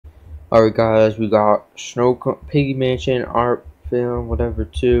Alright guys, we got Piggy Mansion, art, film, whatever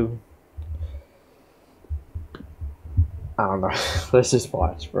 2. I don't know. Let's just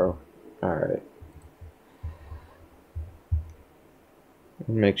watch, bro. Alright.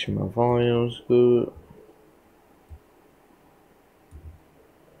 Make sure my volume's good.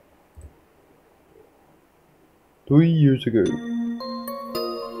 Three years ago.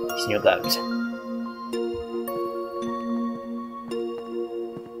 These new gloves.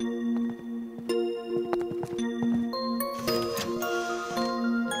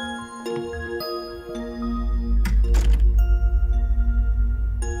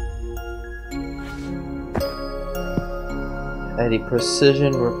 Eddie,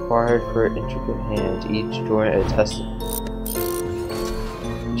 precision required for intricate hands, each joint attested.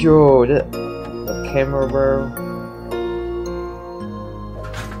 Yo, the camera, bro.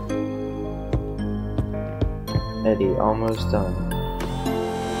 Eddie, almost done.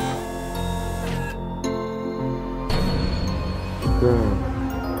 Boom.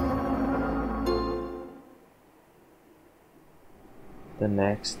 The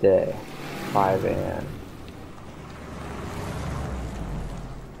next day, 5 a.m.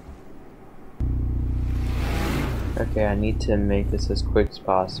 Okay, I need to make this as quick as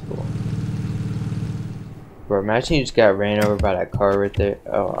possible. Bro, imagine you just got ran over by that car right there.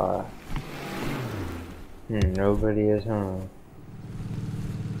 Oh, nobody is home.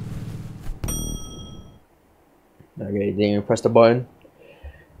 Okay, didn't even press the button.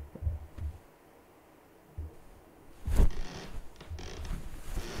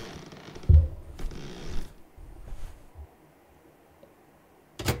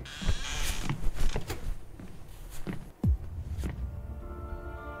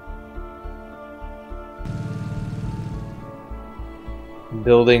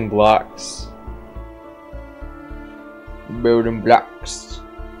 Building blocks. Building blocks.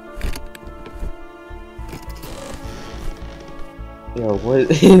 Yo,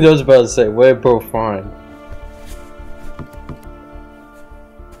 what? I was about to say, what did bro find?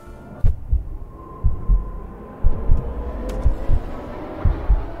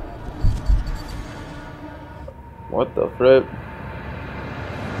 What the flip?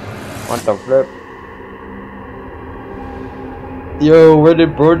 What the flip? Yo, where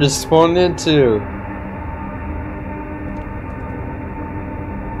did bro just spawn into?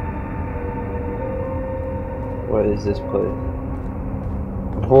 What is this place?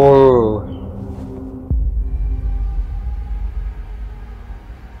 Bro.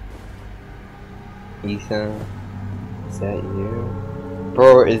 Ethan, is that you?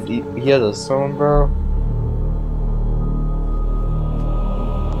 Bro, he has a son, bro?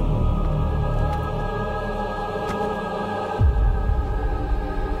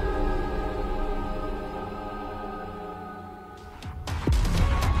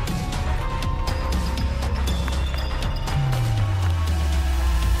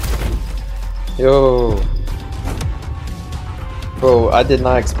 Yo, bro, I did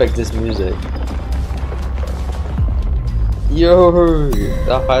not expect this music. Yo,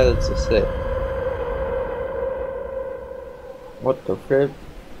 that highlights are sick. What the frick?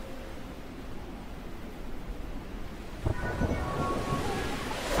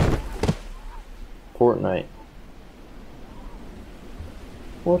 Fortnite.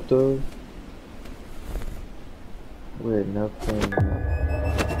 What the? Wait, nothing.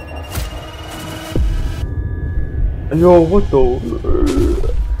 Yo, what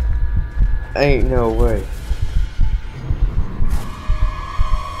the? Ain't no way.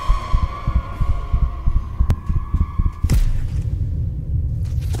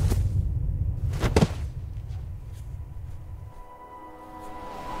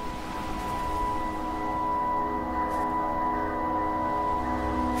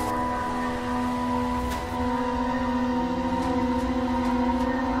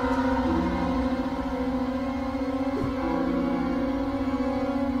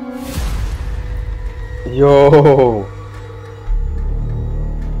 Yo,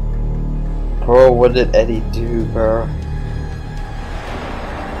 bro, what did Eddie do, bro?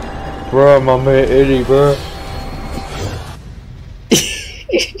 Bro, my man Eddie, bro. He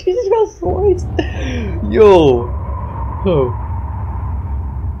just got sliced. Yo, oh.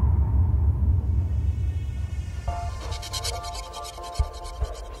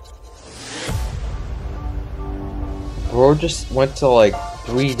 Bro just went to like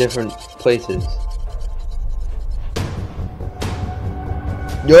 3 different places.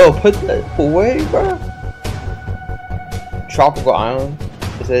 Yo, put that away, bro. Tropical Island.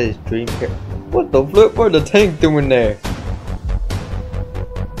 It says dream care. What the flip? What the tank doing there?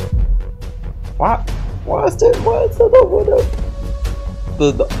 What? Why is that? Why is that over there?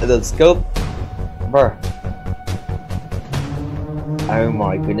 the scope, bruh. Oh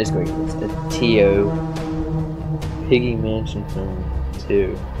my goodness gracious! A T.O. Piggy Mansion Film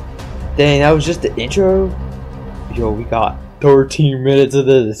 2. Dang, that was just the intro. Yo, we got 13 minutes of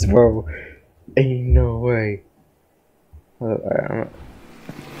this, bro. Ain't no way.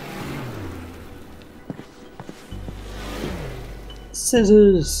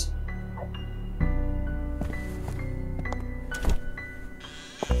 Scissors.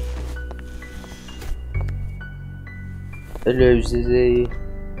 Hello, Zizzy.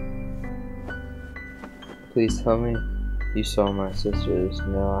 Please tell me you saw my sisters.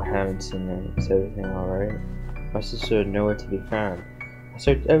 No, I haven't seen them. Is everything alright? My sister is nowhere to be found. I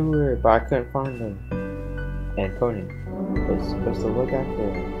searched everywhere, but I couldn't find them. And Pony was supposed to look after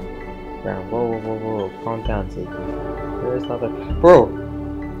them. Whoa. Calm down, Zizzy. There is nothing. Bro!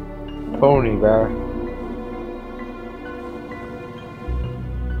 Pony, bro.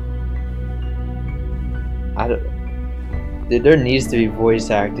 I don't. Dude, there needs to be voice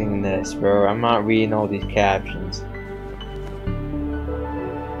acting in this, bro. I'm not reading all these captions.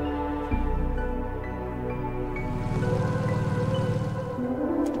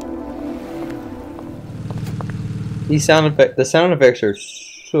 The sound effects are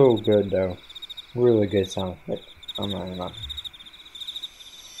so good, though. Really good sound effects. I'm not gonna lie.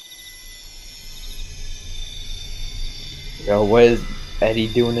 Yo, what is Eddie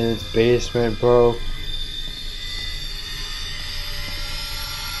doing in his basement, bro?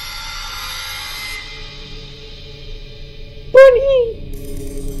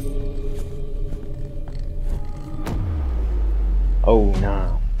 Oh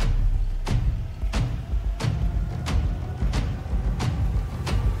no.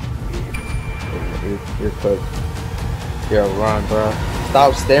 You're cooked. Yo, run, bro.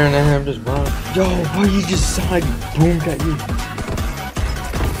 Stop staring at him, just run. Yo, bro, you just side boomed at you.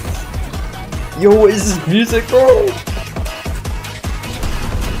 Yo, what is this music, bro?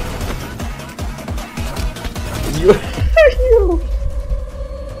 Yo.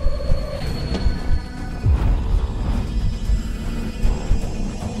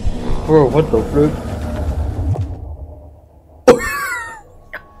 Bro, what the flip?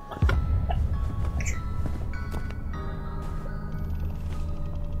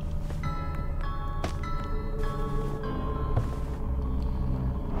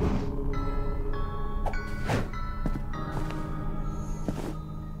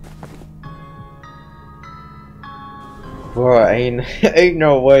 Bro, ain't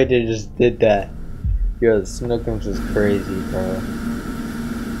no way they just did that. Yo, the Snookums is crazy, bro.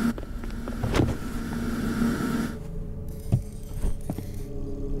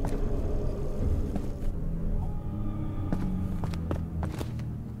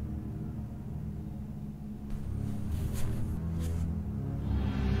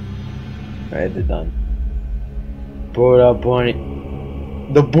 Alright, they're done. Bro, that bunny.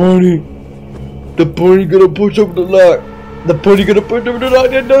 The bunny gonna push up the lock. The bunny gonna push up the lock.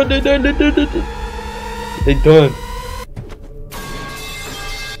 They're done. They done.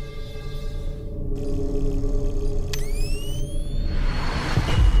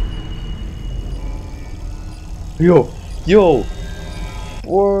 Yo.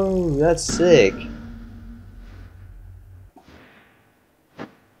 Whoa, that's sick.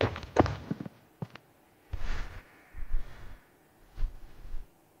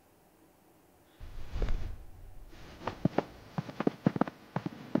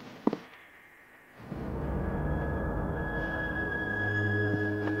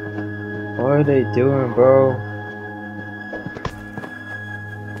 What are they doing, bro?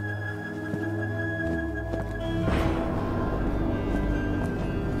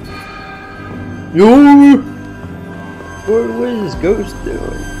 Yo! What is this ghost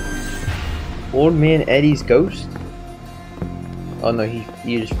doing? Old man Eddie's ghost? Oh no,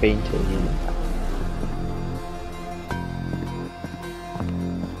 he just fainted. You know.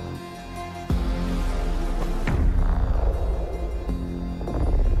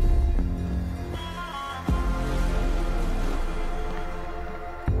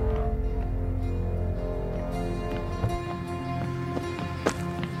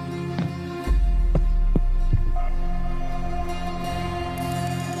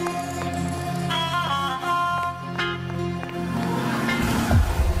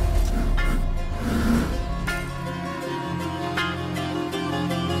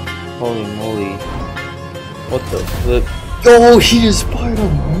 Holy moly. What the flip? Oh, he just fired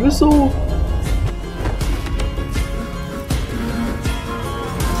a missile?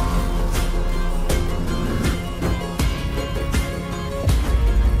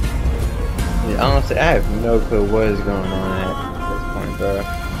 Yeah, honestly, I have no clue what is going on at this point. bro.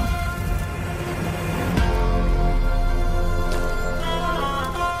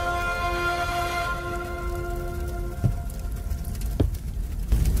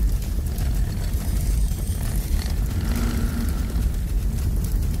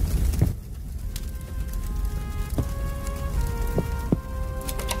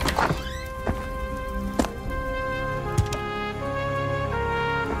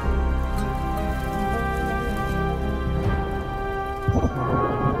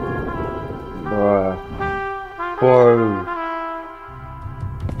 Bro.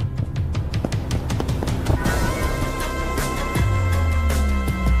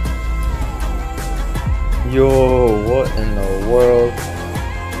 Yo, what in the world?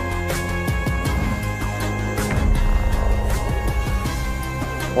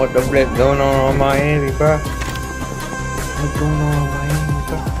 What the flip going on Miami, bro? What's going on Miami,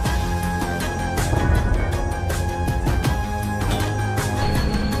 bro?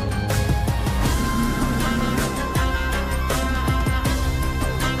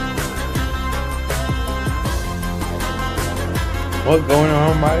 What's going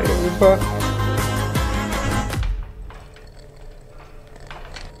on Miami, bro?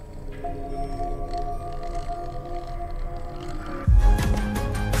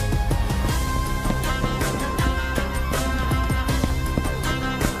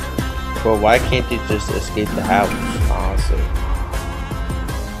 But why can't they just escape the house, honestly?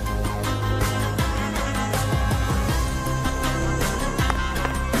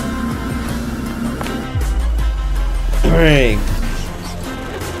 Dang.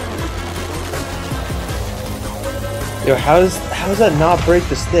 Yo, how's that not break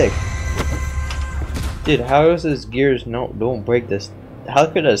the stick? Dude, how is his gears don't break this? How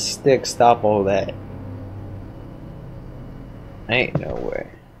could a stick stop all that? Ain't no way.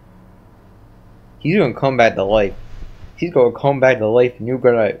 He's gonna come back to life. He's gonna come back to life, and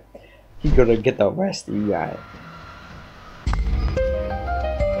he's gonna get the rest of you guys.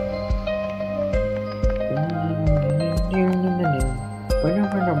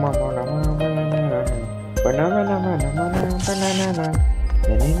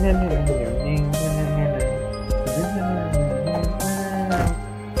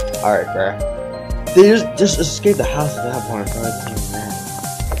 Alright, bro. They just escaped the house at that point, bro.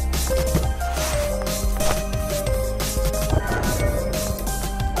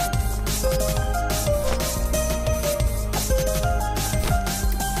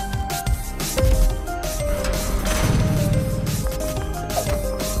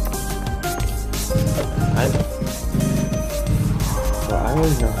 I don't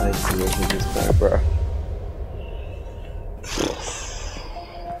even know how to deal with this guy, bro.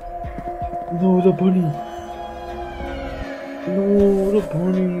 No, the bunny. No, the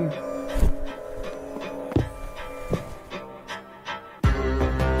bunny.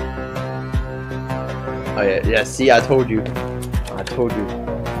 Oh yeah, see, I told you. I told you.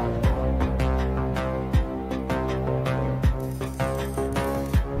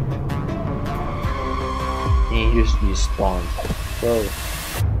 He just spawned. Bro.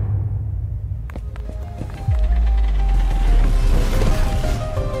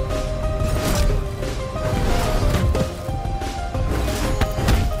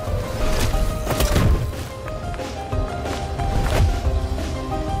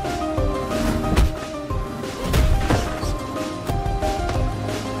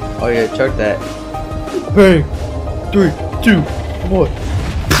 Oh yeah, check that. Bang! 3, 2, 1.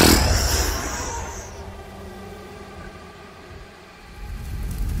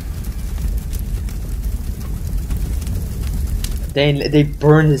 They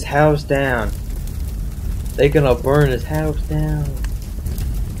burned his house down. They gonna burn his house down.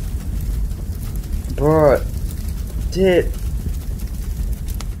 Bro, dude.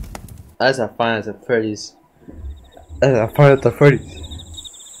 That's a Final at the Freddy's. That's a Final at the Freddy's.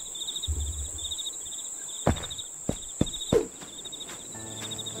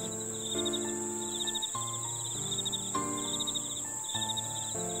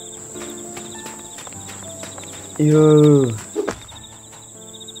 Yo.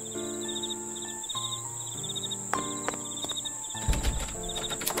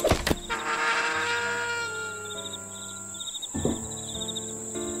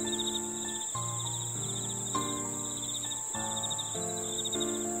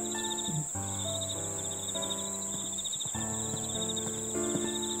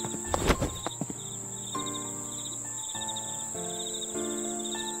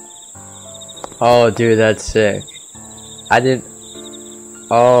 Oh, dude, that's sick. I didn't.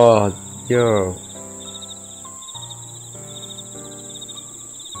 Oh, yo.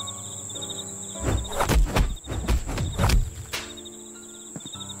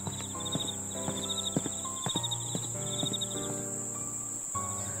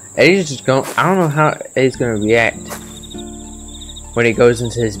 Eddie's just going. I don't know how Eddie's gonna react when he goes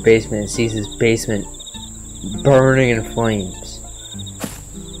into his basement and sees his basement burning in flames.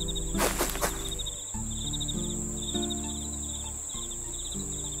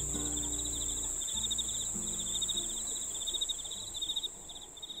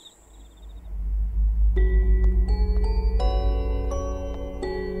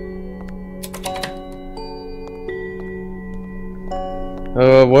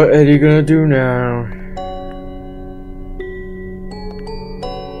 What Eddie gonna do now?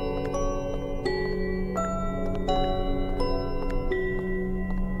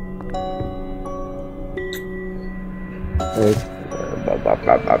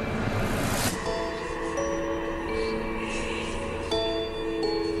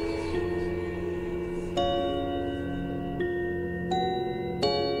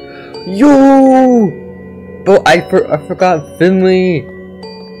 Yo! But I forgot Finley.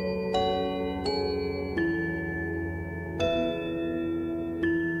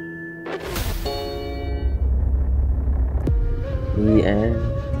 The end.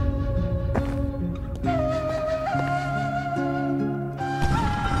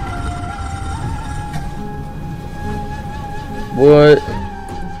 What?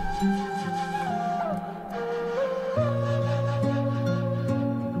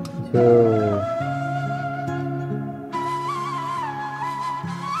 Yo.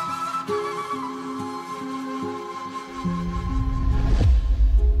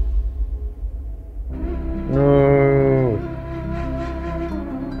 No.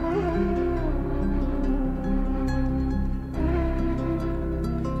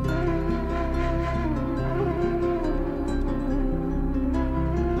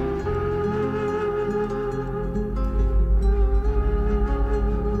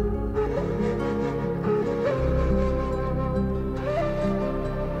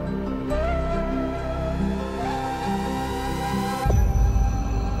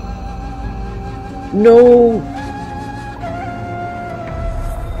 No.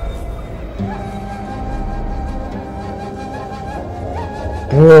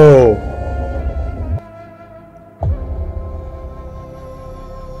 Bro.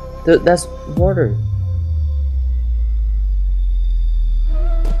 That's water.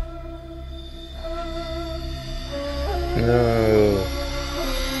 No.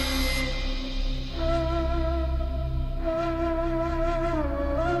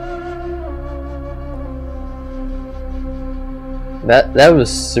 That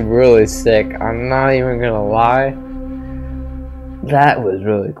was really sick. I'm not even gonna lie. That was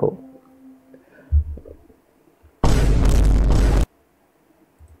really cool.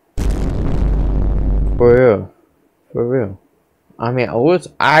 For real. For real. I mean,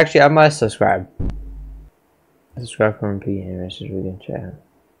 I might subscribe. Subscribe from PIGGY and message we can chat.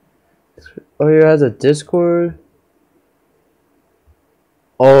 Oh, you has a Discord?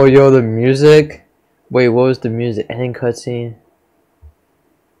 Oh, yo, the music? Wait, what was the music? Ending cutscene?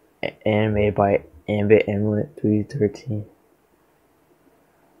 Animated by Ambit Emlet 313.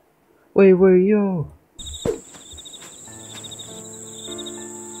 Wait, yo.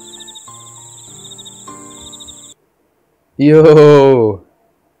 Yo.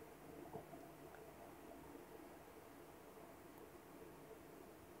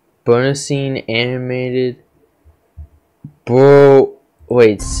 Bonus scene animated. Bro.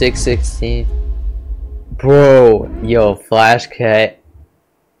 Wait, 616. Bro. Yo, Flash Cut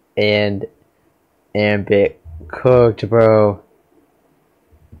and Ambit cooked, bro.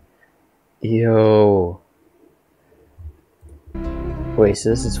 Yo. Wait, so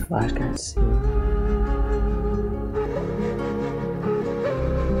this is Flash Cut scene?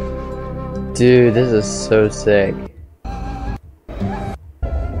 Dude, this is so sick.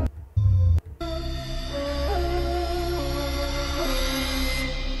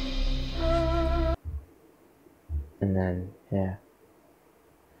 And then, yeah.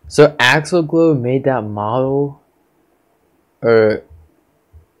 So Axel Glow made that model? Or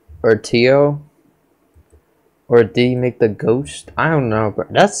Tio? Or did he make the ghost? I don't know,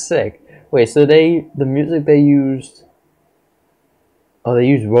 but that's sick. Wait, so the music they used... Oh, they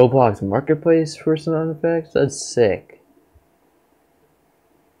used Roblox Marketplace for sound effects? That's sick.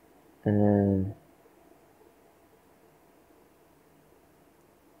 And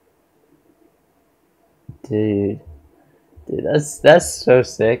then... Dude, that's so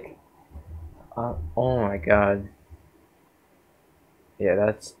sick. Oh my god. Yeah,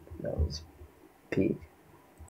 that was peak.